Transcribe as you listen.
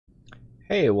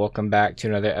Hey, welcome back to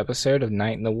another episode of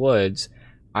Night in the Woods.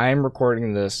 I am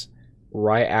recording this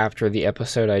right after the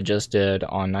episode I just did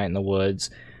on Night in the Woods.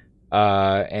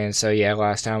 And so yeah,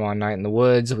 last time on Night in the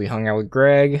Woods, we hung out with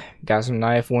Greg, got some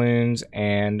knife wounds,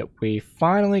 and we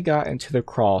finally got into the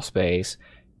crawl space.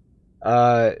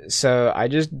 So I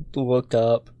just looked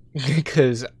up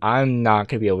because I'm not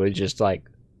gonna be able to just like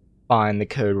find the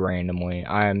code randomly.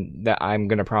 I'm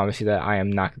gonna promise you that I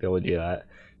am not gonna be able to do that.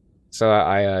 So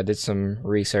I did some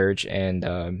research, and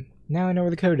now I know where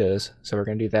the code is. So we're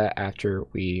going to do that after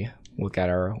we look at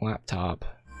our laptop.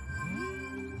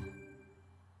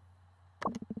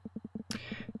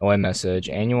 Away message.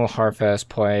 Annual Harfest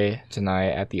play tonight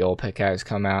at the Old Pickaxe.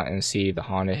 Come out and see the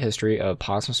haunted history of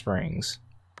Possum Springs.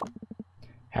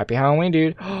 Happy Halloween,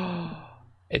 dude.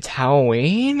 It's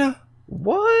Halloween?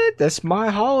 What? That's my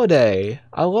holiday.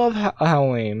 I love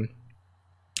Halloween.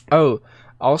 Oh,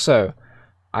 also,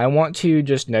 I want to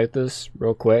just note this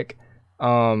real quick.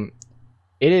 It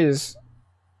is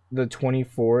the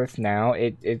 24th now.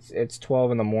 It's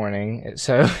 12 in the morning,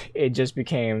 so it just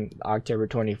became October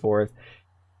 24th.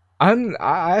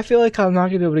 I feel like I'm not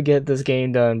gonna be able to get this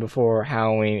game done before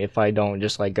Halloween if I don't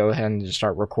just like go ahead and just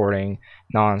start recording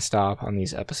non-stop on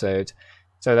these episodes.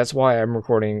 So that's why I'm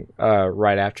recording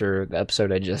right after the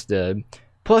episode I just did.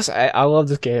 Plus, I love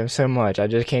this game so much. I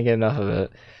just can't get enough of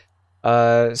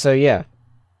it. So yeah.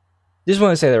 Just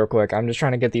want to say that real quick. I'm just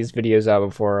trying to get these videos out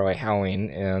before like Halloween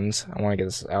ends. I want to get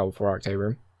this out before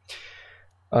October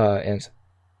ends.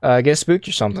 Get spooked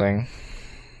or something.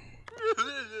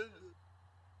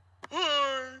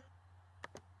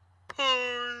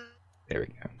 There we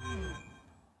go.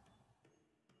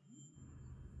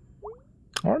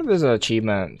 I wonder if there's an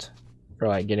achievement for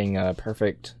like getting a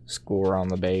perfect score on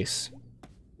the base.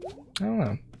 I don't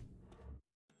know.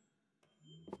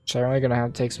 Certainly gonna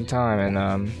have to take some time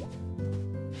and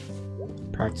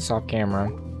practice off camera.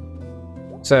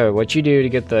 So what you do to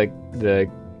get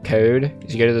the code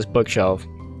is you go to this bookshelf.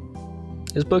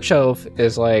 This bookshelf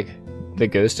is like the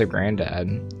ghost of Granddad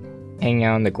hanging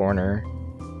out in the corner.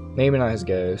 Maybe not his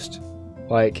ghost,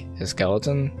 like his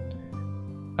skeleton.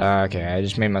 Okay, I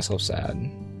just made myself sad.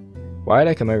 Why did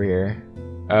I come over here?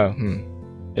 Oh,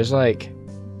 there's like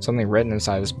something written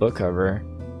inside this book cover.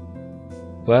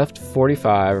 Left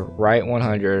 45, right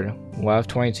 100, left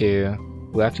 22,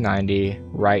 left 90,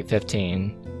 right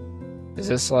 15. Is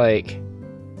this like...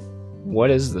 what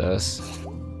is this?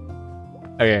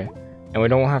 Okay, and we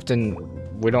don't have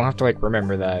to like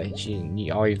remember that.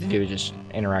 All you have to do is just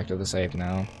interact with the safe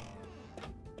now.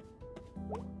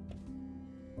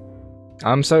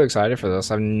 I'm so excited for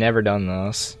this. I've never done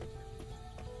this.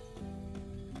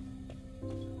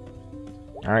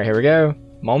 Alright, here we go.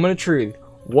 Moment of truth.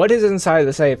 What is inside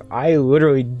the safe? I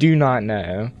literally do not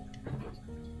know.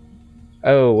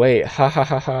 Oh, wait. Ha ha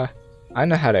ha ha. I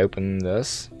know how to open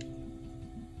this.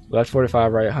 Left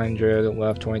 45, right 100,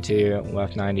 left 22,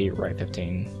 left 90, right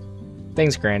 15.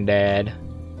 Thanks, Granddad.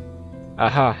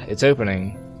 Aha, it's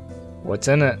opening. What's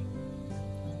in it?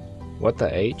 What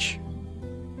the H?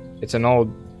 It's an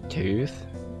old tooth.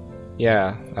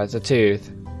 Yeah, that's a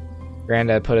tooth.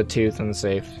 Granddad put a tooth in the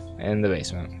safe in the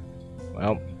basement.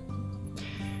 Well,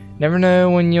 never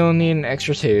know when you'll need an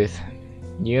extra tooth.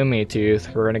 You and me,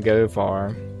 tooth. We're gonna go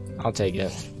far. I'll take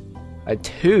it. A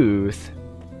tooth?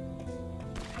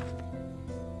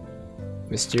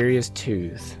 Mysterious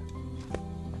tooth.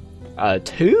 A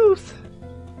tooth?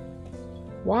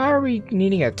 Why are we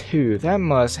needing a tooth? That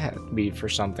must be for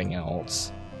something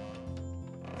else.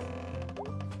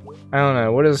 I don't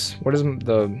know. What does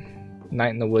the Night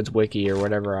in the Woods wiki or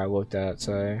whatever I looked at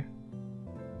say?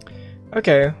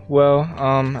 Okay, well,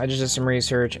 I just did some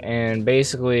research, and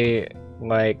basically,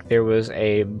 like, there was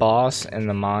a boss in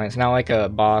the mines. Not like a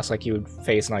boss like you would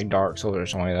face in like Dark Souls or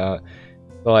something like that,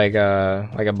 but like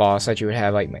a boss that you would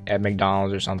have like at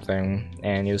McDonald's or something,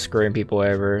 and he was screwing people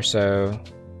over. So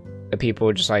the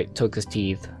people just like took his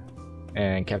teeth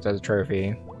and kept it as a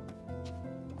trophy.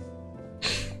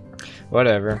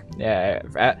 Whatever. Yeah.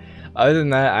 Other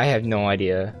than that, I have no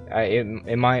idea.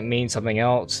 It might mean something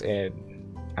else. I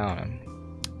don't know.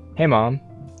 Hey, Mom.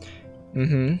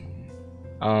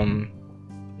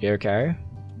 You okay?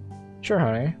 Sure,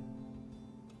 honey.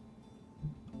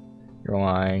 You're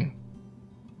lying.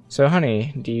 So,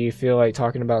 honey, do you feel like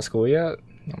talking about school yet?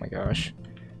 Oh my gosh.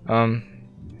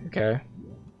 Okay.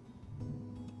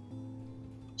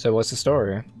 So, what's the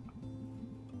story?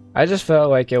 I just felt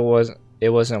like it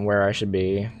wasn't where I should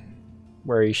be.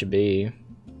 Where you should be.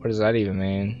 What does that even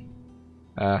mean?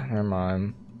 Never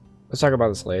mind. Let's talk about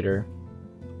this later.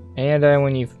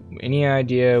 Any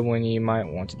idea when you might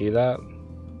want to do that?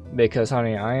 Because,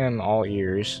 honey, I am all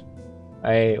ears.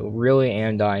 I really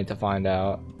am dying to find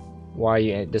out why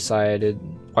you decided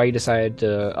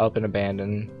to up and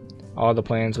abandon all the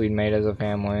plans we'd made as a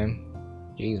family.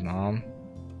 Jeez, Mom.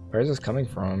 Where's this coming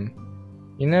from?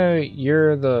 You know,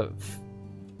 you're the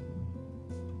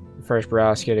first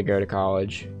Borowski to go to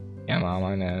college. Yeah, Mom,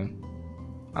 I know.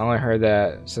 I only heard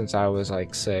that since I was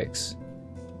like 6.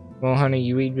 Well, honey,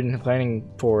 you've been planning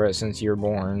for it since you were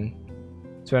born.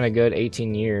 It's been a good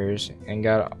 18 years and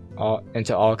got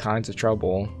into all kinds of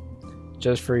trouble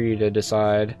just for you to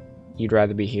decide you'd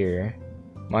rather be here.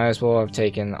 Might as well have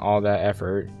taken all that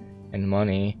effort and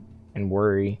money and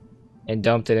worry and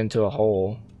dumped it into a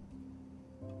hole.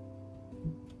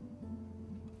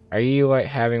 Are you like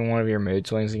having one of your mood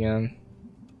swings again?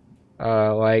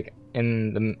 Like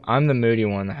I'm the moody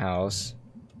one in the house.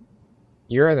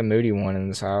 You're the moody one in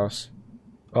this house.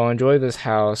 Well, enjoy this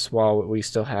house while we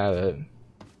still have it.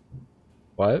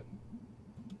 What?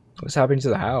 What's happening to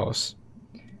the house?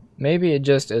 Maybe it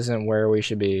just isn't where we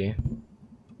should be.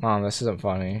 Mom, this isn't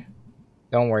funny.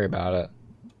 Don't worry about it.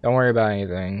 Don't worry about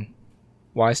anything.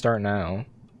 Why start now?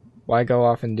 Why go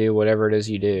off and do whatever it is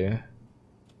you do?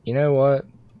 You know what?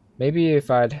 Maybe if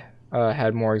I'd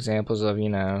had more examples of, you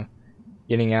know,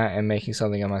 getting out and making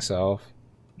something of myself.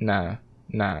 No.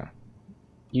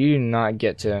 You do not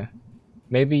get to.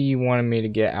 Maybe you wanted me to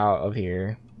get out of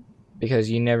here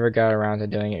because you never got around to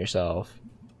doing it yourself.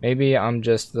 Maybe I'm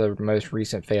just the most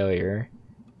recent failure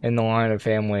in the line of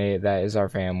family that is our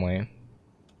family.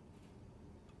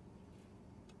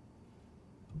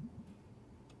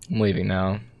 I'm leaving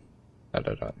now.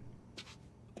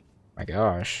 My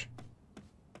gosh.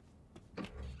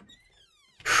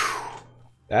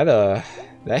 That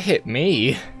hit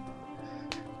me.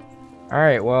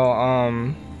 Alright,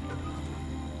 well,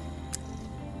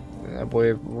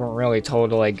 we weren't really told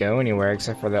to like go anywhere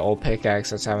except for the old pickaxe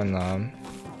that's having the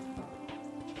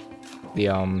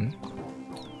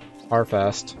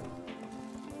Harfest.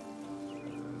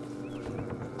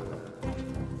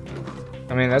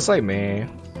 I mean, that's like me.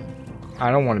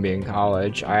 I don't want to be in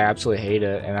college. I absolutely hate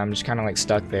it, and I'm just kind of like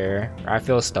stuck there. I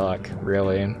feel stuck,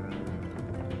 really.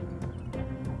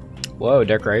 Whoa,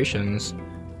 decorations.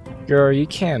 Girl, you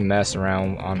can't mess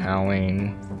around on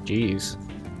Halloween. Jeez.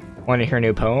 Want to hear a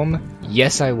new poem?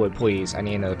 Yes, I would, please. I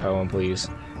need another poem, please.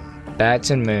 Bats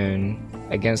and moon,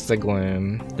 against the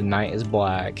gloom, the night is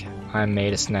black, I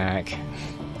made a snack.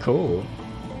 Cool.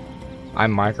 I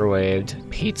microwaved,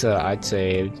 pizza I'd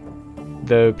saved,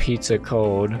 though pizza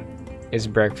cold is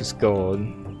breakfast gold.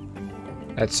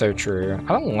 That's so true.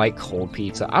 I don't like cold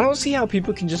pizza. I don't see how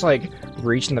people can just like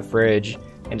reach in the fridge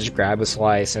and just grab a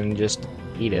slice and just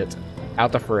eat it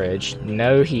out the fridge.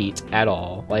 No heat at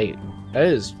all. Like, that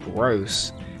is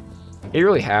gross. It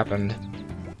really happened.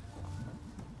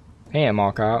 Hey,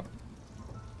 mall cop.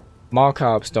 Mall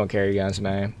cops don't carry guns,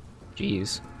 man.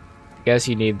 Jeez. Guess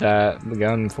you need that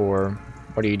gun for...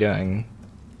 What are you doing?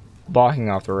 Blocking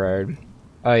off the road.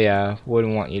 Oh yeah,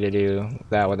 wouldn't want you to do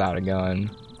that without a gun.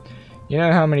 You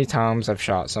know how many times I've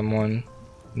shot someone?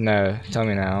 No, tell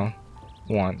me now.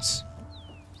 Once.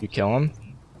 You kill him?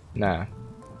 No.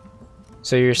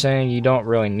 So you're saying you don't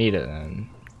really need it then?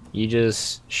 You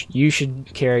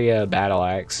should carry a battle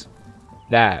axe.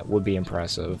 That would be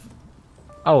impressive.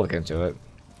 I'll look into it.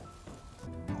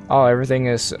 Oh, everything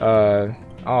is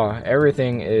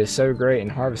so great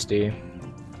and harvesty.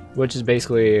 Which is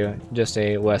basically just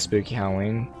a less spooky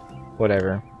Halloween.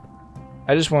 Whatever.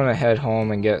 I just want to head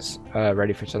home and get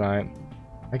ready for tonight.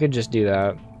 I could just do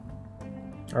that.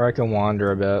 Or I can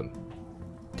wander a bit.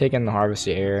 Take in the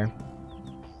harvesty air.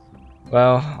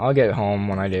 Well, I'll get home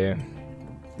when I do.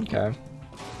 Okay.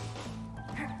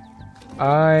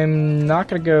 I'm not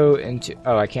gonna go into...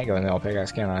 Oh, I can't go in the old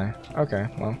pickaxe, can I? Okay,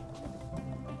 well.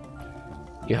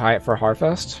 You hype for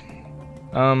Harfest?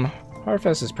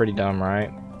 Harfest is pretty dumb, right?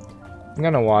 I'm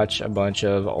gonna watch a bunch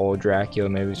of old Dracula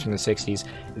movies from the 60s.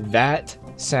 That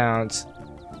sounds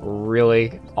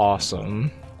really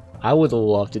awesome. I would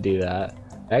love to do that.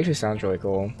 That actually sounds really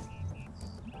cool.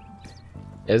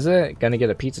 Is it? Gonna get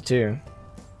a pizza too.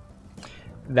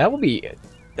 That would be...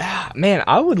 man,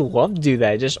 I would love to do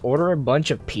that. Just order a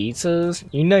bunch of pizzas.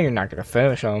 You know you're not gonna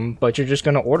finish them, but you're just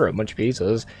gonna order a bunch of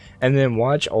pizzas and then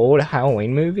watch old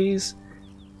Halloween movies.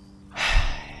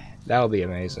 That would be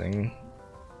amazing.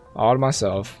 All to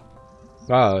myself.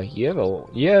 Wow, you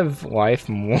have life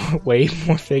way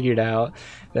more figured out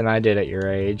than I did at your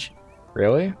age.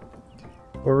 Really?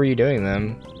 What were you doing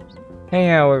then?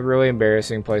 Hanging out with really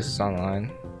embarrassing places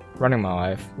online. Ruining my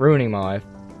life.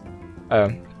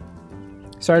 Oh.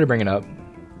 Sorry to bring it up.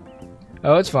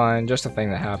 Oh, it's fine. Just a thing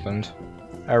that happened.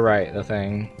 Oh, right, the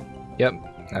thing. Yep,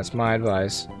 that's my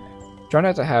advice. Try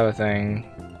not to have a thing.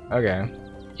 Okay.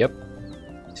 Yep.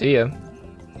 See ya.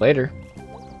 Later.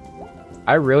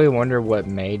 I really wonder what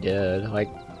May did. Like,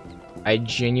 I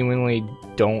genuinely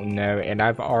don't know, and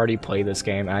I've already played this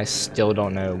game, and I still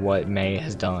don't know what May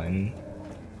has done.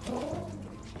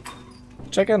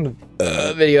 Check out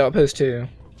the video I'll post too.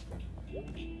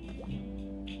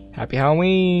 Happy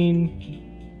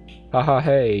Halloween! Haha,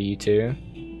 hey, you two.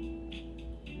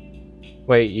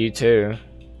 Wait, you too.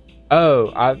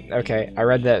 Oh, okay, I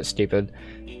read that, stupid.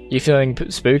 You feeling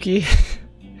spooky?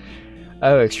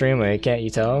 Oh, extremely, can't you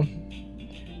tell?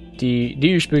 Do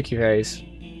your spooky face.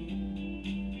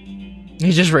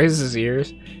 He just raises his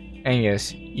ears.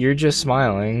 Angus, you're just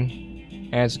smiling.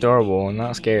 And it's adorable and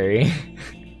not scary.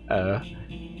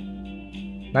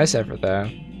 Nice effort though.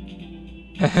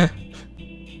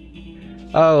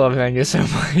 I love Angus so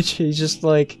much. He's just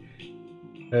like...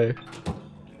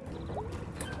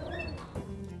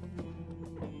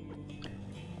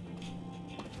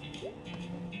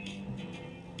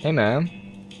 Hey man,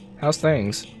 how's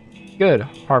things? Good,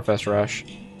 Harfest Rush.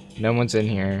 No one's in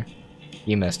here.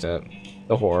 You missed it.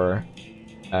 The horror.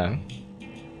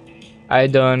 I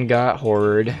done got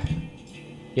horrored.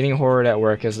 Getting horrored at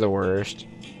work is the worst.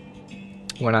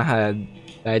 When I had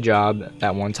that job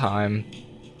that one time,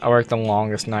 I worked the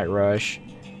longest night rush.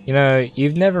 You know,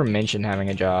 you've never mentioned having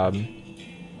a job.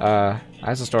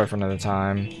 That's a story for another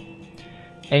time.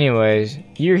 Anyways,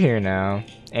 you're here now,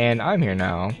 and I'm here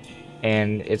now,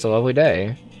 and it's a lovely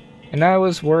day. And I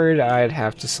was worried I'd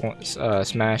have to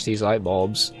smash these light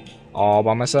bulbs all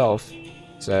by myself.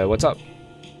 So, what's up?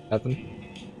 Nothing?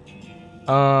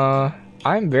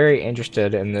 I'm very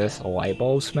interested in this light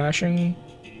bulb smashing.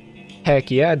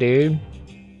 Heck yeah, dude.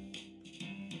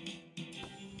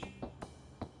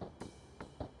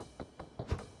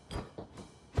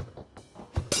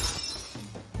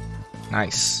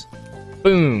 Nice.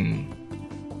 Boom.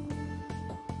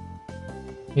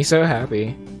 He's so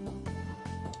happy.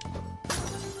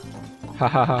 Ha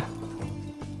ha ha.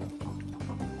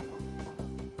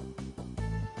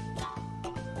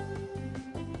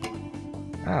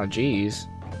 Oh, jeez.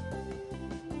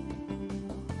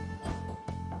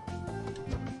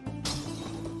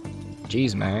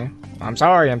 Jeez, man. I'm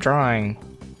sorry, I'm trying.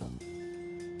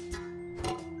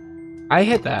 I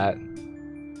hit that.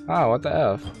 Oh, what the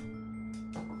F?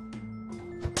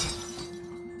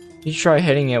 You try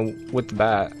hitting it with the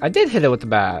bat. I did hit it with the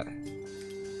bat.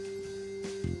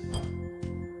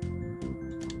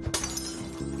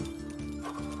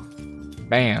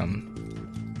 Bam.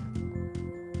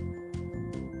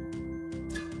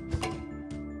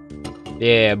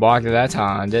 Yeah, blocked it that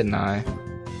time, didn't I?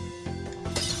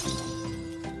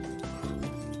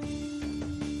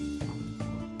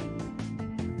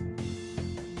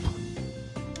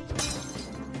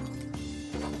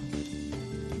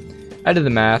 I did the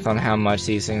math on how much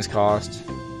these things cost.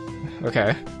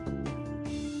 Okay.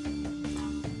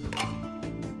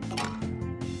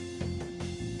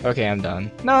 Okay, I'm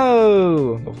done.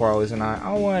 No! Before I lose an eye,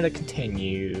 I want to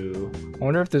continue. I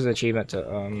wonder if there's an achievement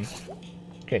to,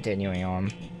 continuing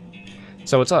on.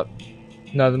 So what's up?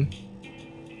 Nothing.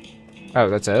 Oh,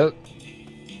 that's it?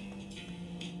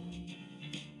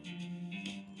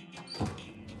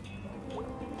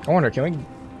 I wonder, can we...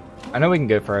 I know we can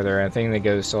go further. I think that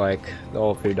goes to, like, the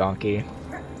old food donkey.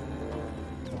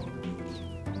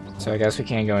 So I guess we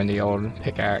can't go in the old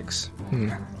pickaxe.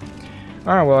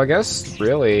 Alright, well, I guess,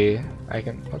 really, I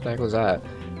can... What the heck was that?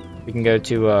 We can go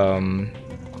to,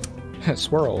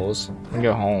 Swirls and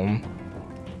go home.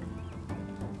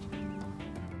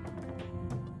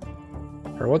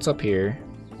 Or what's up here?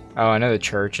 Oh, I know the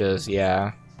church is,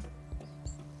 yeah.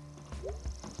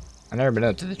 I've never been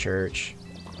up to the church.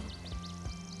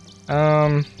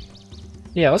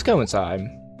 Yeah, let's go inside.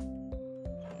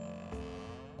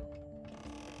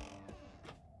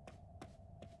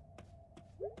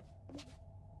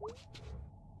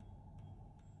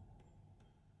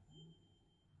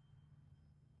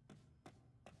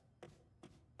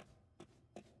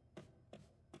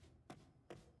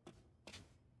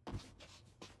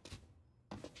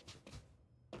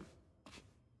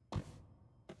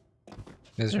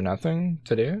 Is there nothing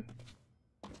to do?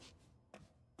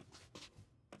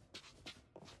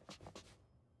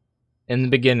 In the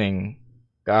beginning,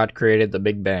 God created the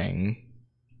Big Bang.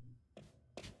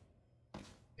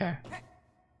 Okay.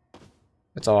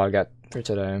 That's all I got for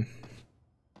today.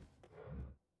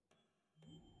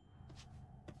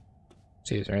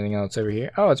 See, is there anything else over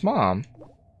here? Oh, it's Mom.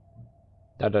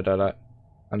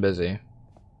 I'm busy.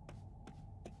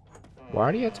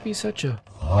 Why do you have to be such a...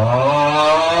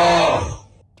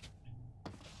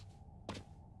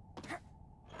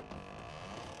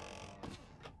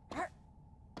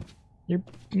 You're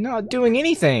not doing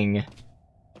anything!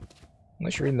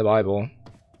 Unless you're reading the Bible.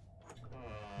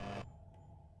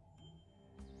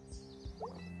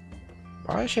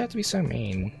 Why does she have to be so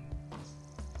mean?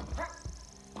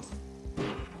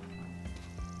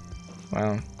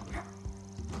 Wow.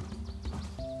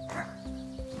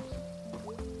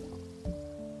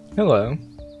 Hello.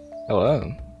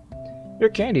 Hello. You're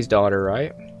Candy's daughter,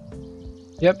 right?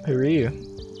 Yep, who are you?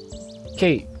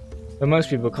 Kate, but most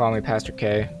people call me Pastor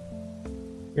K.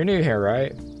 You're new here,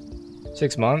 right?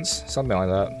 6 months? Something like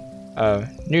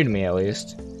that. New to me at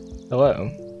least. Hello.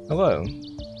 Hello.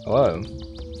 Hello.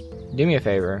 Do me a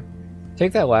favor.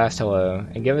 Take that last hello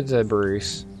and give it to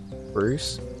Bruce.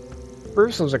 Bruce?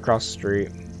 Bruce lives across the street.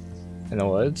 In the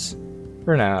woods?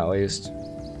 For now, at least.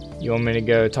 You want me to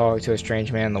go talk to a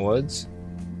strange man in the woods?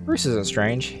 Bruce isn't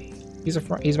strange.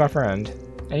 He's my friend.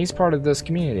 And he's part of this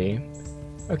community.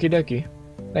 Okie dokie.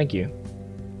 Thank you.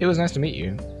 It was nice to meet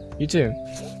you. You too.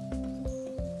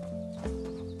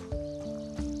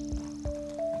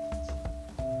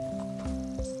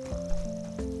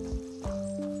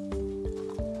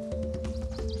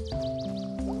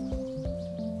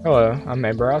 Hello, I'm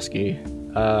Mae Borowski.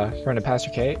 Friend of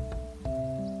Pastor Kate.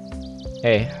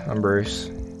 Hey, I'm Bruce.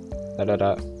 I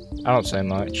don't say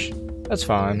much. That's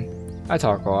fine. I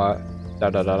talk a lot.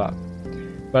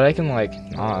 But I can, like,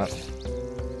 not.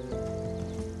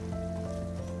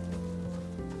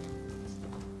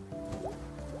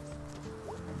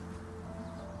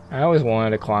 I always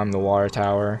wanted to climb the water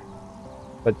tower.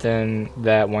 But then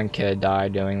that one kid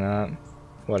died doing that.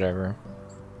 Whatever.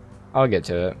 I'll get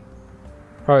to it.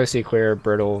 Probably see clear to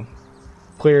brittle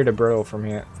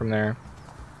from there.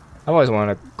 I've always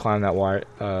wanted to climb that water,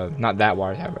 not that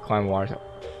water tower, but climb the water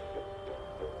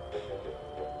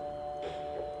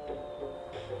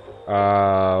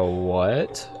tower.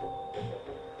 What?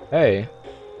 Hey.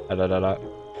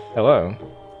 Hello.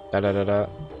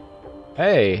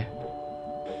 Hey.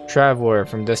 Traveler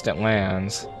from distant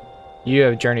lands. You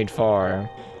have journeyed far,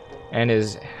 and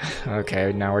is...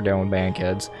 Okay, now we're dealing with band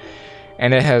kids.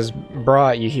 And it has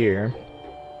brought you here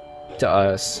to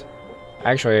us.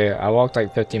 Actually, I walked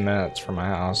like 15 minutes from my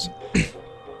house.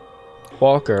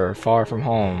 Walker, far from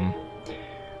home.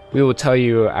 We will tell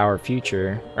you our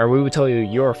future, or we will tell you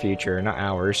your future, not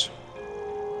ours.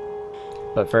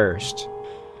 But first,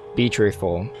 be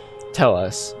truthful. Tell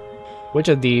us, which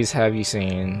of these have you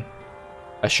seen?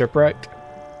 A shipwreck?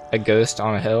 A ghost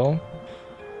on a hill?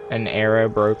 An arrow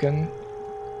broken?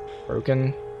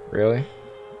 Broken? Really?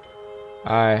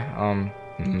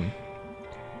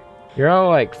 You're all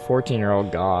like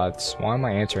 14-year-old goths. Why am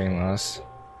I answering this?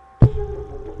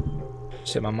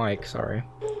 Just hit my mic, sorry.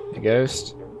 A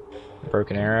ghost? A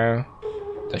broken arrow?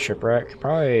 The shipwreck?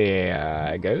 Probably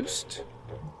a ghost?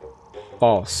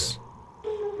 False.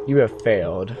 You have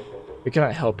failed. We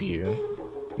cannot help you.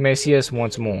 You may see us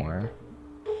once more,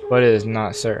 but it is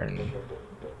not certain.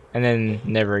 And then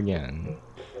never again.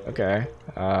 Okay.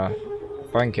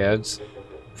 Fun kids.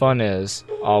 Fun is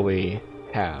all we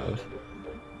have.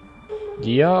 Do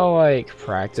y'all like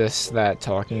practice that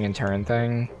talking in turn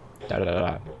thing?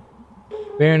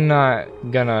 We're not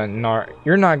gonna narc.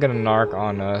 You're not gonna narc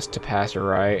on us to pass it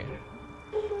right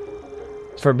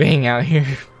for being out here.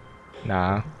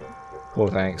 Nah. Cool,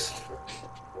 thanks.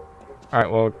 Alright,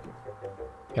 well,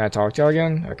 can I talk to y'all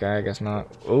again? Okay, I guess not.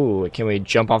 Ooh, can we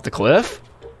jump off the cliff?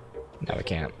 No, we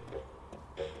can't.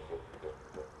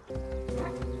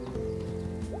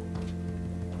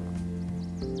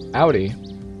 Howdy.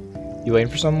 You waiting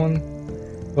for someone?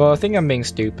 Well, I think I'm being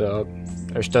stood up.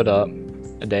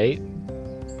 A date?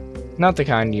 Not the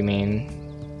kind you mean.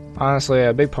 Honestly,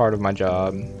 a big part of my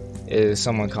job is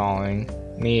someone calling,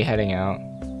 me heading out,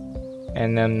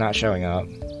 and them not showing up.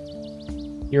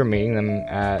 You were meeting them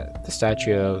at the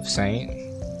statue of Saint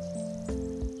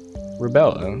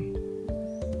Rubella.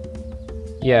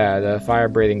 Yeah, the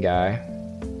fire-breathing guy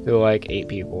who like ate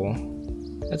people.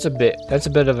 That's a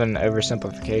bit of an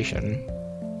oversimplification.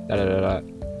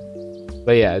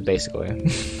 But yeah, basically.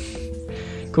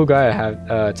 Cool guy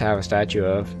to have a statue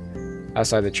of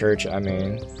outside the church. I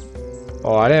mean,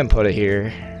 well, I didn't put it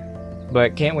here,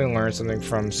 but can't we learn something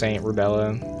from Saint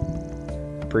Rubella?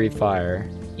 Breathe fire,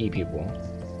 eat people.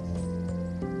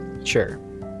 Sure.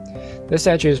 This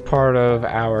statue is part of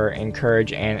our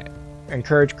encourage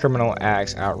criminal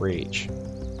acts outreach.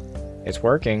 It's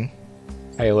working.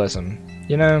 Hey, listen.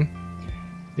 You know,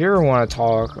 if you ever want to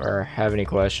talk or have any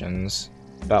questions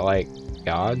about, like,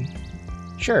 God,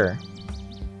 sure.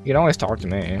 You can always talk to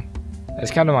me.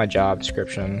 It's kind of my job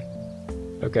description.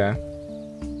 Okay.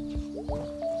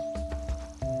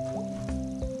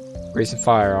 Breathe some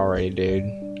fire already, dude.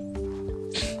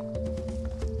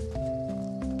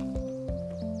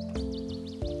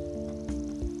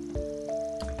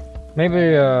 Maybe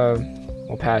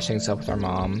we'll patch things up with our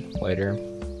mom later.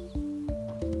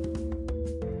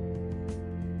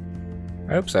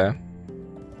 I hope so.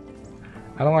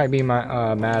 I don't like being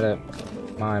mad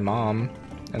at my mom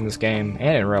in this game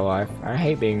and in real life. I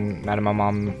hate being mad at my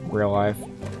mom in real life.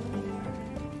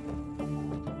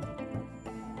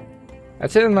 I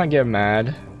tend to not get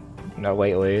mad,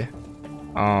 lately.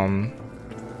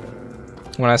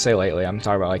 When I say lately, I'm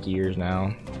talking about like years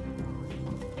now.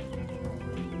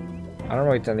 I don't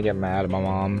really tend to get mad at my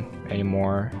mom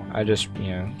anymore. I just,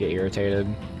 you know, get irritated.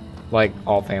 Like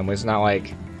all families, not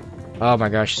like, oh my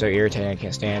gosh, she's so irritating, I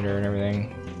can't stand her and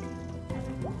everything.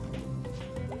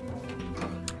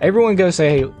 Everyone go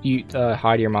say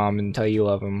hi to your mom and tell you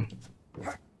love them.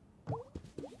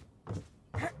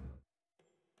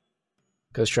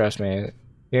 Cause trust me,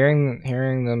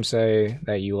 hearing them say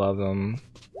that you love them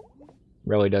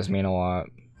really does mean a lot.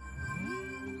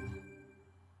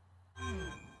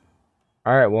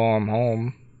 Alright, well, I'm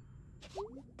home.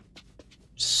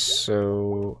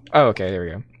 So... oh, okay, there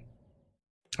we go.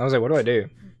 I was like, what do I do?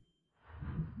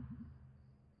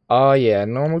 Oh, yeah,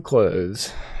 normal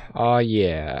clothes. Oh,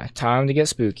 yeah, time to get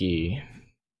spooky.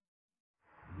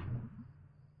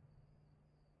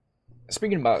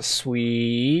 Speaking about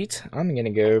sweet, I'm gonna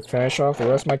go finish off the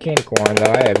rest of my candy corn that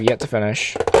I have yet to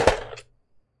finish.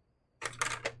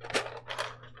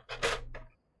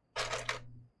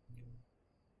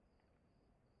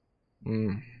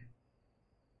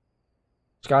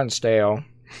 It's gotten stale.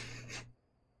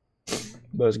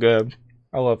 But it's good.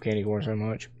 I love candy corn so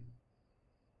much.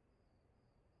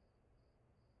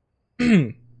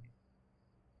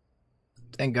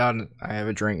 Thank God I have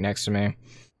a drink next to me.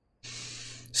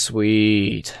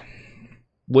 Sweet.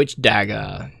 Witch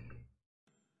dagger.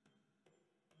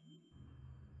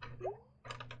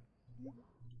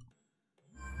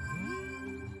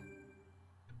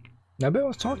 Nobody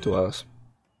wants to talk to us.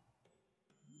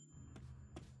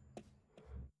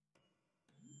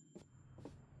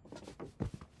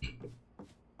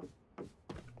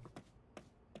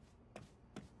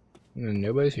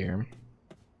 Nobody's here.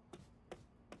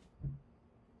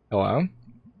 Hello?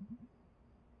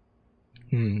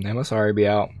 They must already be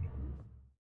out.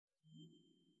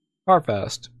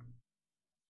 Harfest.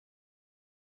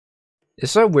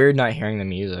 It's so weird not hearing the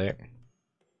music.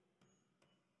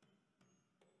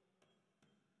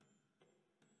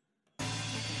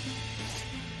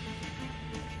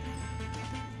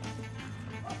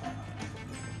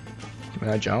 Can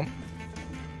I jump?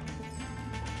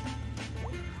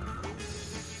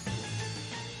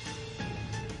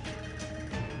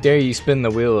 Dare you spin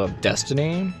the wheel of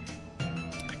destiny?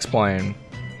 Explain.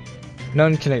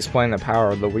 None can explain the power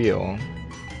of the wheel.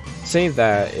 Save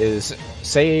that it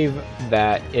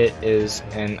is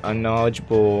an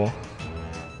unknowable,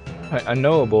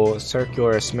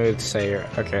 circular smoothsayer.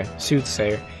 Okay,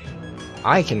 soothsayer.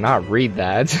 I cannot read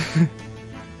that.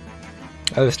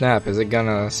 Oh snap! Is it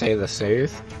gonna say the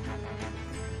sooth?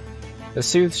 The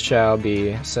sooth shall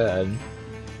be said.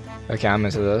 Okay, I'm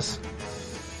into this.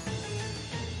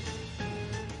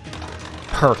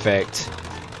 Perfect.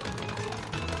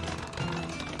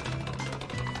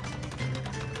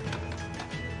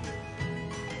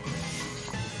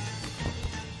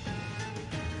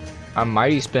 A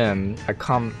mighty spin, a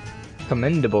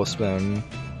commendable spin.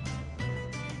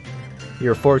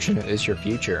 Your fortune is your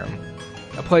future.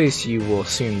 A place you will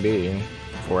soon be,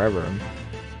 forever.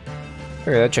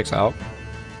 Okay, that checks out.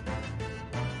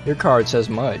 Your card says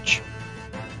much.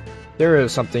 There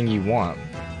is something you want,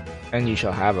 and you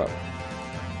shall have it.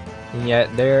 And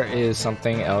yet there is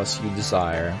something else you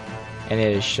desire, and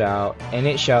it shall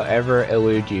ever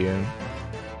elude you.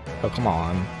 Oh come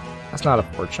on, that's not a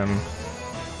fortune.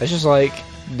 That's just like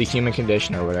the human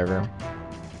condition or whatever.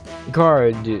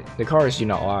 The cards do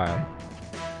not lie.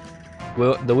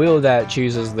 The wheel that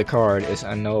chooses the card is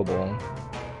unknowable.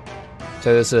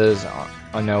 So this is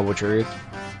unknowable truth.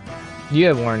 You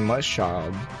have learned much,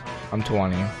 child. I'm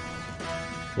 20.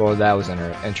 Well, that was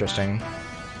interesting.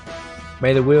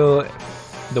 May the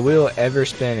wheel ever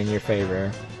spin in your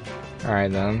favor.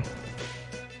 Alright then.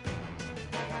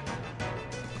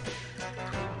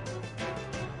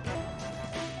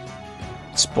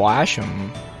 Splash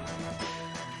him.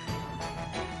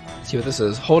 See what this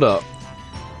is. Hold up.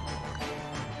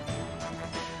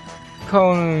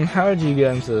 Colin, how did you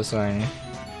get into this thing?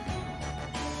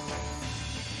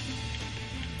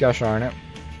 Gosh darn it.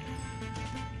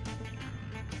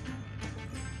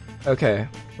 Okay,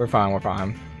 we're fine, we're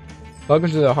fine. Welcome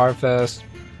to the Harfest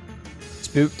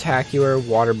Spooktacular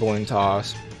Water Balloon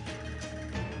Toss.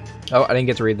 Oh, I didn't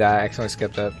get to read that, I accidentally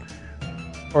skipped it.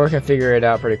 Or I can figure it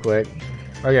out pretty quick.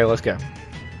 Okay, let's go.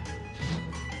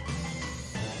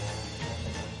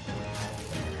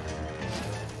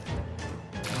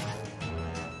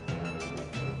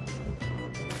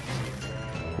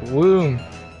 Woo!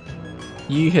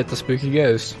 You hit the spooky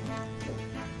ghost.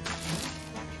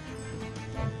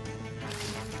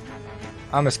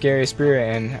 I'm a scary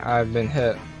spirit and I've been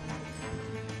hit.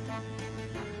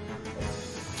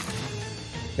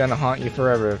 Gonna haunt you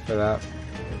forever for that.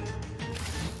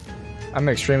 I'm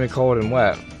extremely cold and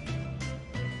wet.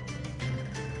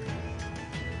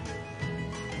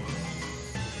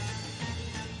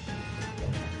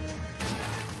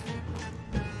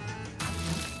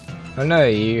 Oh no,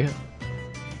 you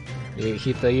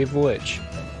hit the evil witch.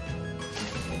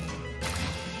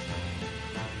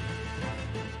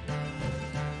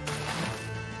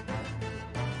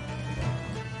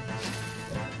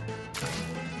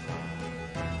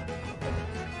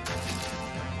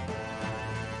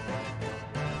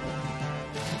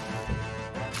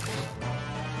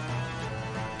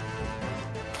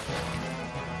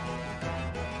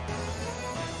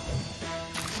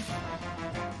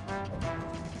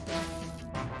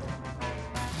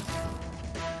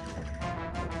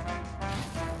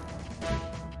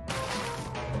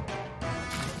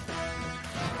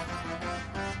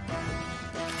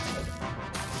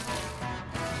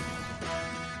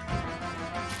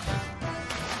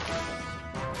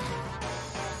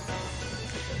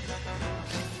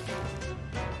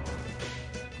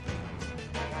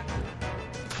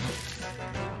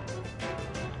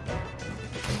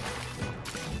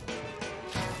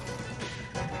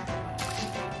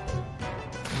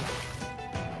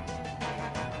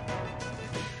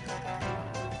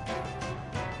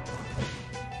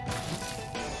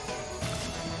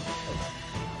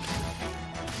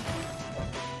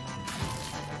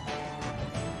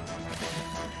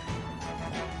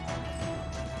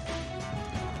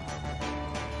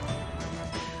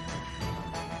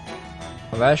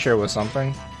 Well, that sure was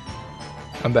something.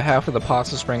 On behalf of the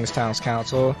Possum Springs Town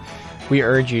Council, we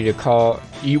urge you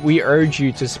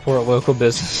to support local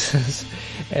businesses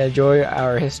and enjoy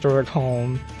our historic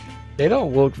home. They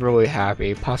don't look really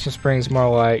happy. Possum Springs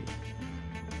more like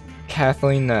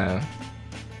Kathleen, no.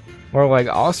 More like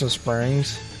Awesome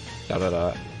Springs. Da da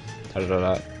da. Da da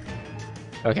da.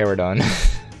 Okay, we're done.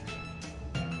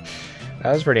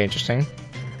 That was pretty interesting.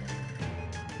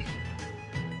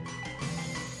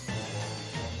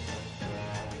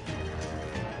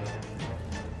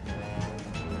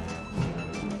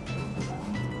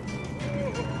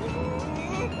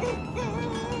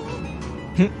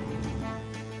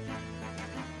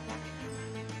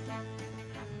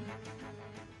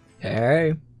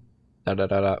 Hey. Da da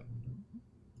da da.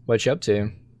 What you up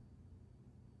to?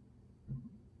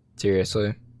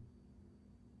 Seriously.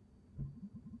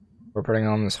 We're putting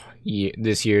on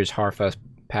this year's Harfest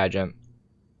pageant.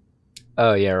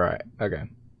 Oh yeah, right. Okay.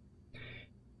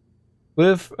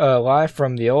 Live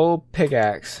from the old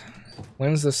pickaxe.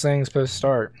 When's this thing supposed to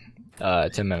start?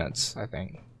 10 minutes, I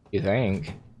think. You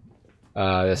think?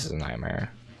 This is a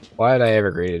nightmare. Why did I ever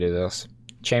agree to do this?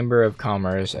 Chamber of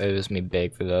Commerce owes me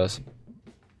big for this.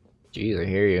 Jeez, I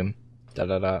hear you. Da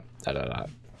da da da da da.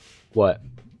 What?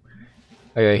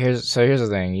 Okay, here's the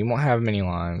thing. You won't have many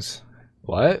lines.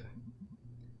 What?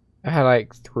 I had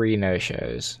like 3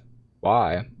 no-shows.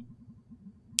 Why?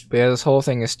 Because this whole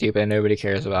thing is stupid and nobody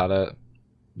cares about it.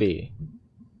 B.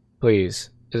 Please.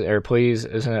 Please,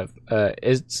 isn't it,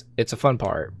 it's a fun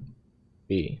part.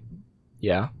 B.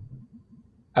 Yeah.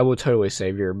 I will totally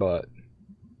save your butt.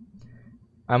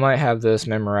 I might have this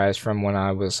memorized from when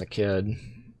I was a kid.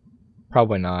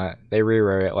 Probably not. They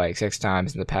rewrote it like 6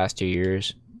 times in the past 2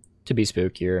 years to be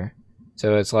spookier.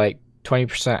 So it's like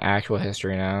 20% actual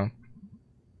history now.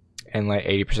 And like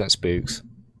 80% spooks.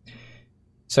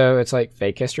 So it's like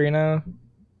fake history now.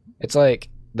 It's like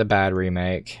the bad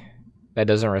remake that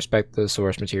doesn't respect the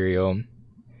source material.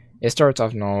 It starts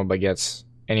off normal but gets...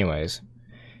 Anyways.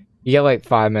 You get like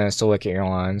 5 minutes to look at your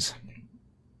lines.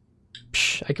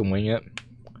 Psh, I can wing it.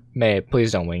 May,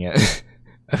 please don't wing it.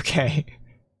 Okay.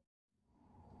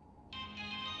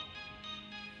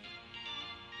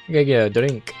 I gotta get a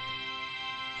drink.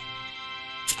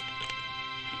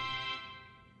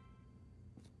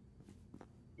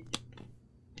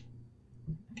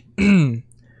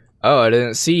 Oh, I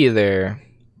didn't see you there.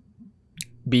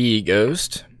 Be ye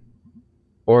ghost?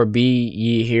 Or be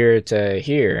ye here to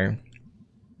hear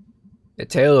the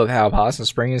tale of how Possum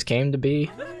Springs came to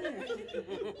be?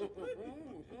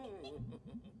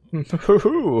 Through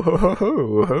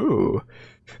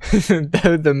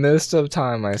the mist of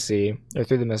time I see,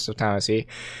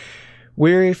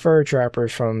 weary fur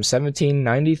trappers from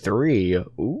 1793.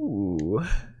 Ooh.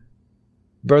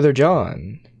 Brother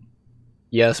John.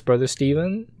 Yes, Brother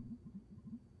Stephen?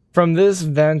 From this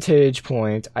vantage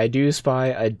point, I do spy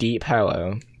a deep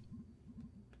hollow.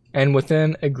 and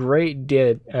within a great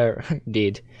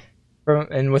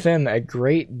within a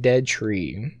great dead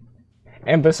tree,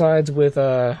 and besides with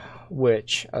a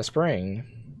witch, a spring.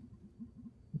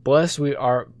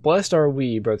 Blessed are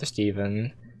we, Brother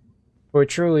Stephen, for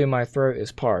truly my throat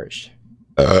is parched.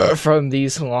 From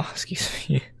these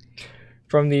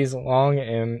long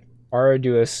and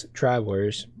arduous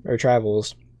travels,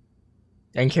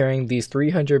 and carrying these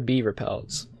 300 beaver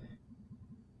pelts.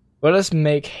 Let us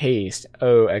make haste,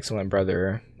 O excellent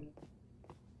brother.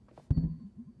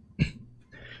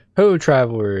 Ho,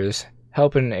 travelers,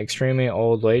 help an extremely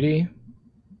old lady.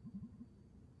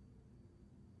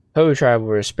 Ho,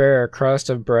 travelers, spare a crust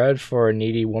of bread for a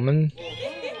needy woman.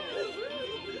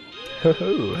 Ho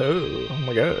ho ho, oh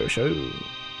my gosh, ho.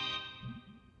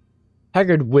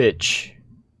 Haggard witch,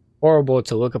 horrible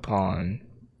to look upon.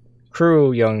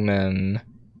 Cruel young men,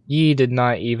 ye did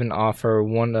not even offer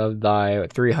one of thy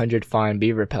 300 fine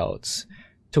beaver pelts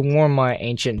to warm my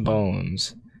ancient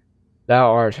bones. Thou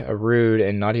art a rude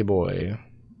and naughty boy.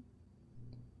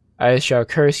 I shall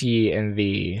curse ye and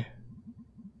thee,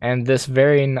 and this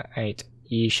very night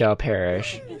ye shall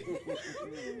perish.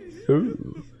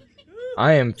 Ooh.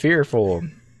 I am fearful.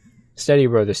 Steady,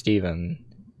 Brother Stephen.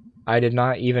 I did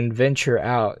not even venture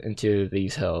out into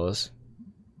these hills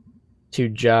to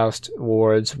joust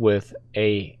wards with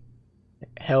a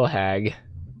hell hag.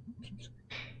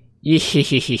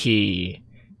 Yee.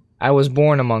 I was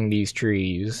born among these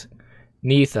trees,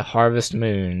 neath a harvest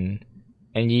moon,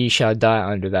 and ye shall die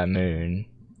under that moon.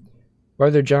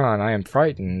 Brother John, I am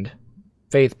frightened.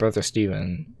 Faith, Brother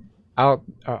Stephen.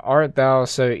 Art thou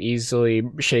so easily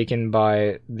shaken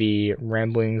by the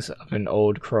ramblings of an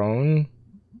old crone?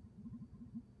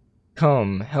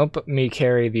 Come, help me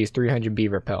carry these 300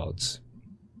 beaver pelts.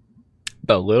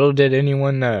 But little did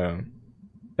anyone know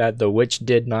that the witch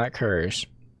did not curse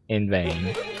in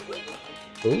vain.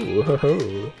 Ooh, ho,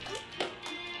 ho.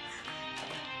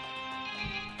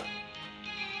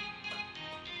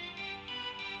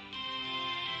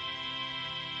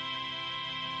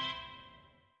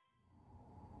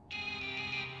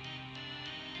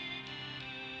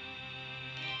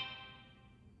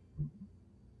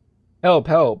 Help,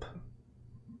 help.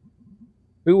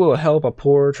 Who will help a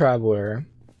poor traveler?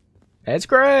 It's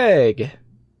Greg!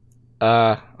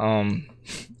 By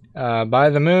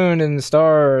the moon and the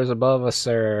stars above us,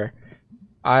 sir,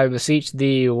 I beseech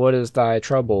thee, what is thy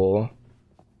trouble?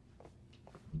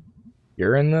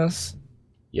 You're in this?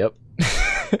 Yep.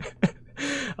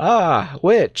 Ah,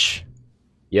 witch!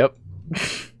 Yep.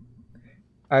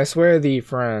 I swear thee,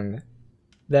 friend,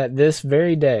 that this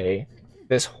very day,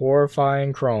 this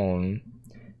horrifying crone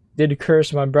did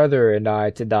curse my brother and I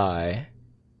to die.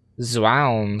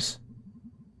 Zounds.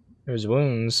 There's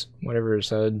wounds, whatever it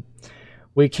said.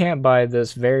 We camped by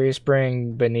this very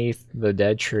spring beneath the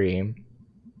dead tree.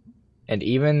 And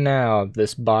even now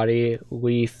this body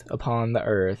lieth upon the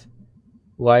earth,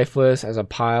 lifeless as a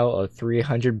pile of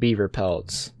 300 beaver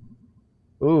pelts.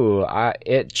 Ooh,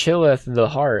 it chilleth the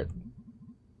heart.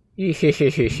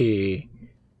 Hehehehe.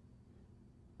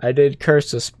 I did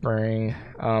curse the spring,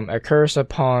 a curse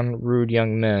upon rude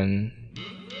young men.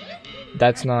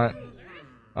 That's not,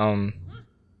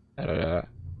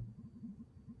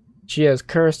 She has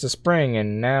cursed the spring,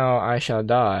 and now I shall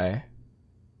die.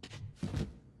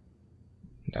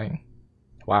 Dang.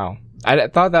 Wow. I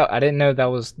thought that, I didn't know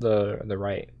that was the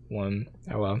right one.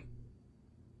 Oh well.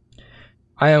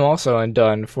 I am also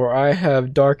undone, for I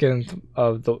have darkened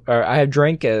of the, or I have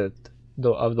drank of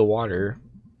the water.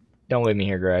 Don't leave me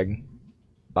here, Greg.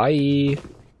 Bye.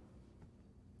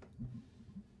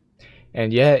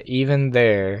 And yet, even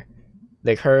there,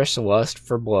 the cursed lust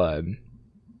for blood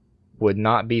would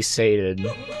not be sated.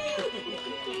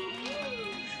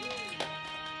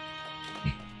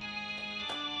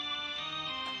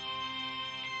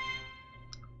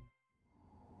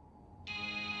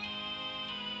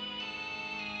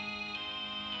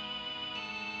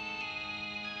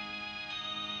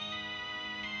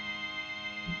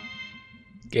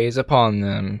 Gaze upon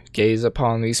them, gaze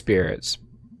upon these spirits.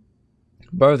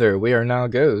 Brother, we are now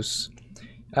ghosts.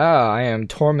 Ah, I am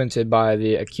tormented by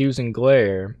the accusing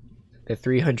glare, the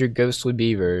 300 ghostly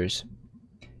beavers.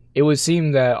 It would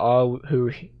seem that all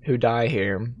who die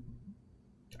here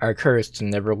are cursed to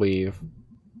never leave.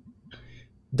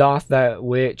 Doth that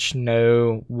witch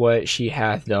know what she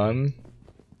hath done?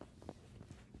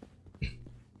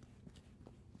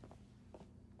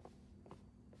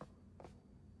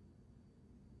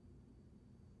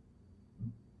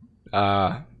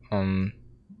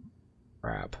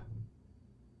 Crap.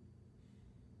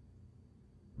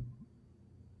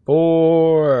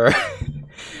 For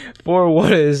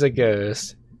what is a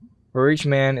ghost? For each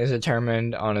man is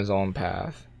determined on his own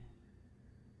path.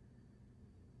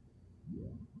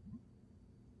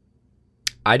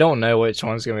 I don't know which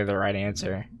one's going to be the right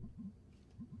answer.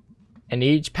 And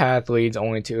each path leads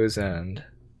only to his end.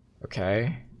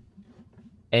 Okay.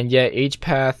 And yet each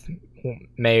path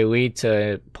may lead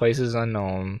to places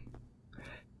unknown.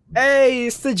 Hey,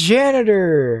 it's the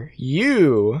janitor!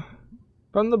 You!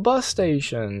 From the bus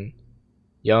station.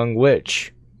 Young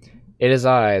witch. It is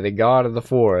I, the god of the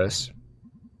forest.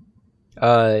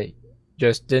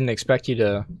 Just didn't expect you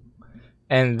to...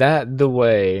 And that the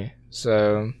way,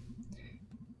 so...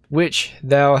 Which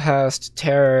thou hast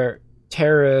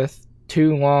tarrieth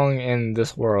too long in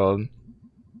this world.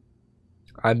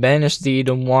 I banish thee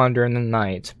to wander in the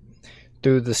night,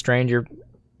 through the stranger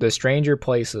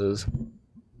places.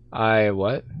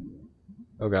 What?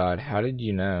 Oh god, how did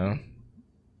you know?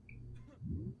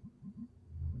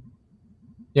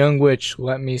 Young witch,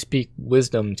 let me speak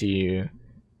wisdom to you.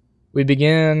 We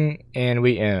begin and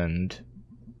we end.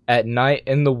 At night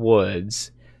in the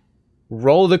woods.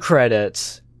 Roll the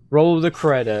credits. Roll the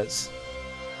credits.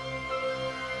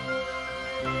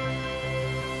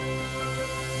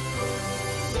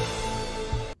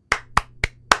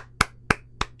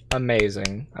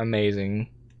 Amazing. Amazing.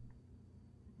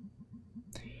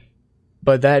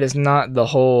 But that is not the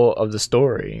whole of the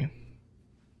story.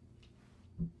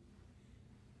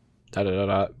 Da da da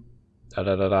da. Da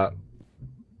da da da.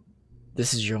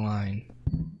 This is your line.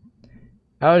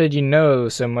 How did you know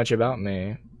so much about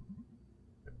me?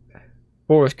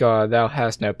 Forest god, thou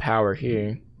hast no power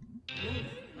here.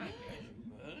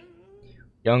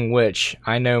 Young witch,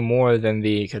 I know more than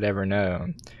thee could ever know,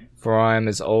 for I am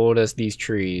as old as these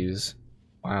trees.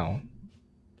 Wow.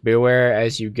 Beware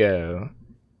as you go,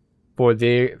 for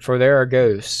there are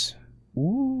ghosts.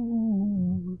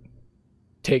 Ooh.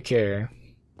 Take care.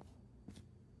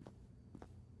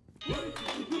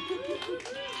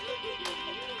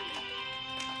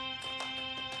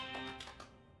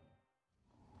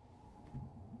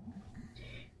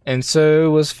 And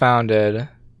so was founded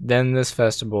then this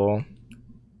festival.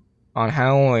 On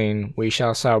Halloween we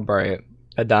shall celebrate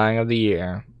the dying of the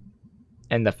year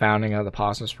and the founding of the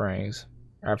Possum Springs.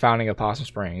 Or founding of Possum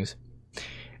Springs.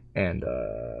 And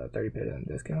 30%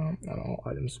 discount on all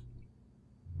items.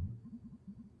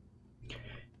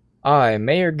 I,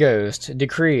 Mayor Ghost,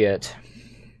 decree it.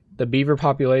 The beaver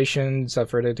population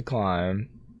suffered a decline.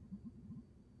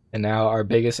 And now our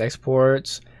biggest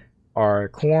exports are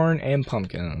corn and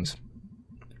pumpkins.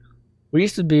 We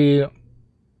used to be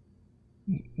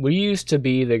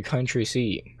the country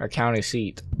seat, or county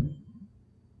seat.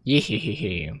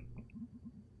 Yeah.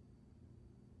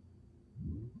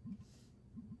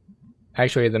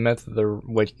 Actually, the myth of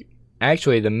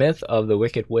the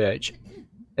Wicked Witch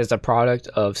is the product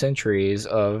of centuries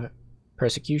of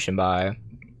persecution by.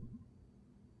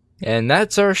 And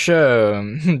that's our show.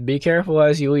 Be careful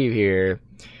as you leave here,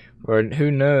 or who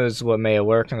knows what may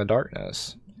lurk in the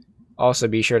darkness. Also,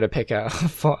 be sure to pick out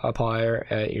a fire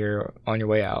on your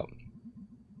way out.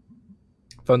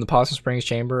 From the Possum Springs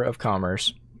Chamber of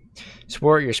Commerce.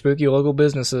 Support your spooky local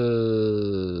businesses.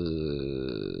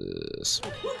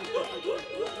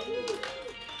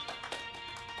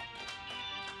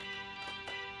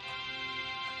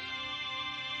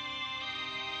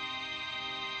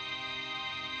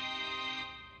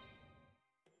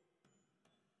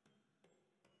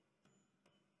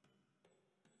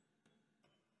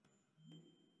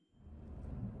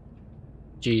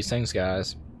 Geez, thanks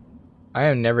guys. I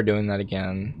am never doing that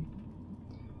again.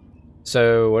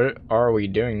 So what are we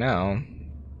doing now?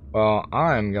 Well,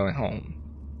 I'm going home.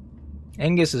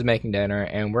 Angus is making dinner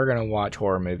and we're gonna watch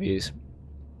horror movies.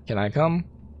 Can I come?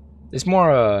 It's more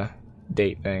a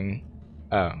date thing.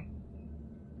 Oh.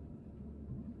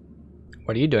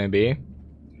 What are you doing, B?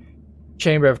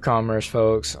 Chamber of Commerce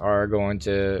folks are going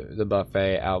to the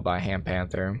buffet out by Ham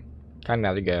Panther. Kinda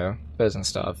got to go. Business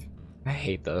stuff. I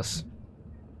hate this.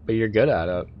 But you're good at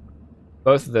it.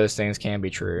 Both of those things can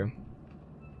be true.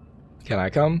 Can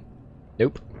I come?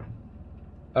 Nope.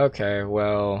 Okay,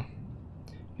 well...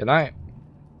 Good night.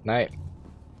 Night.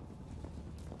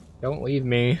 Don't leave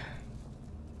me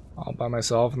all by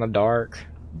myself in the dark.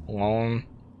 Alone.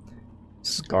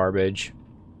 This is garbage.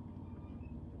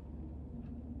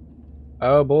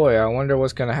 Oh boy, I wonder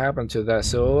what's gonna happen to that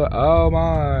silhouette. Oh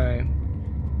my!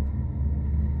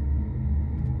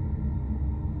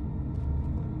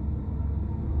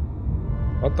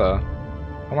 What the?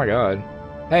 Oh my god.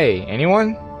 Hey,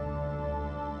 anyone?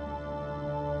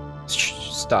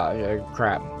 Stop.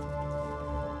 Crap.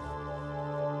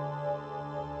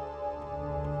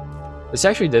 This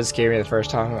actually did scare me the first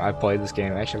time I played this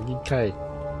game. Actually, you cut it.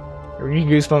 We're getting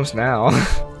goosebumps now.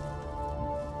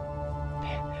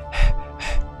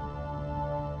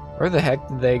 Where the heck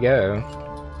did they go?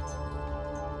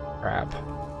 Crap.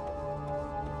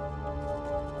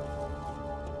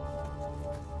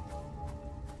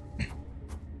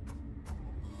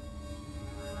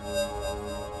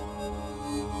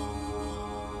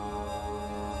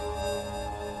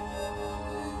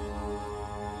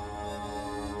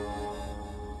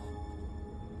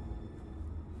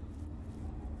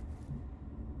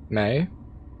 May,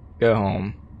 go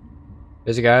home.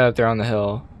 There's a guy up there on the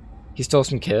hill. He stole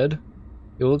some kid.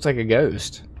 He looks like a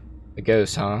ghost. A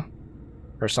ghost, huh?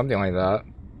 Or something like that.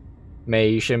 May,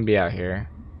 you shouldn't be out here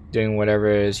doing whatever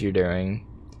it is you're doing.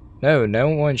 No, no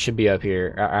one should be up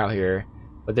here, out here.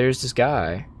 But there's this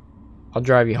guy. I'll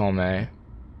drive you home, May.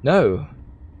 No,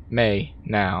 May,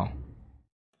 now.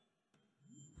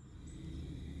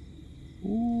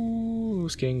 Ooh,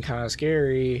 it's getting kind of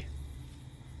scary.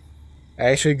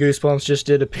 Actually, goosebumps just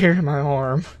did appear in my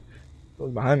arm.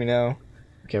 Look behind me now.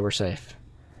 Okay, we're safe.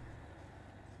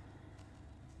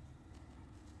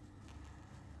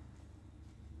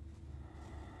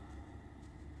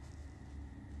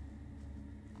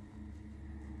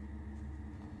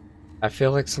 I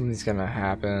feel like something's gonna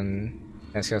happen.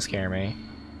 It's gonna scare me.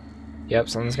 Yep,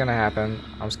 something's gonna happen.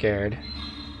 I'm scared.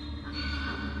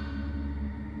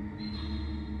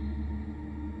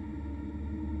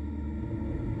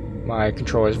 My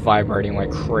controller's vibrating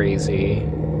like crazy.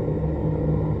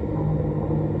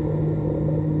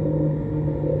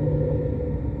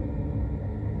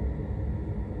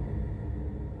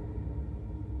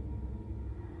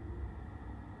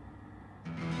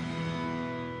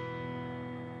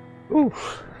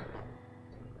 Oof.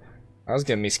 That was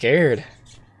getting me scared.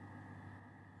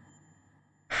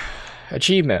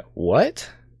 Achievement.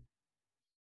 What?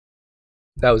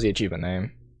 That was the achievement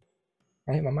name.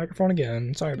 I hit my microphone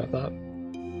again. Sorry about that.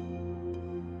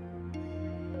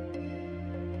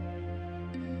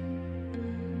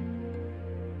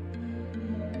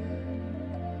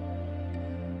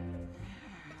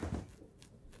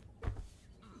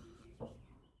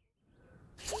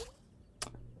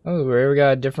 Oh, we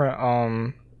got a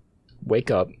different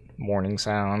wake up warning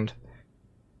sound.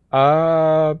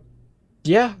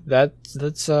 Yeah,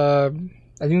 that's I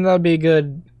think that'd be a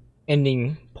good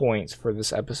ending point for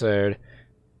this episode.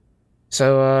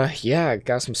 So yeah,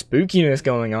 got some spookiness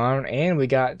going on, and we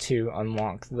got to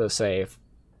unlock the safe.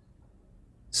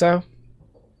 So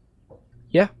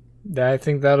yeah, I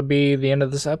think that'll be the end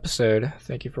of this episode.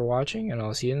 Thank you for watching, and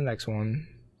I'll see you in the next one.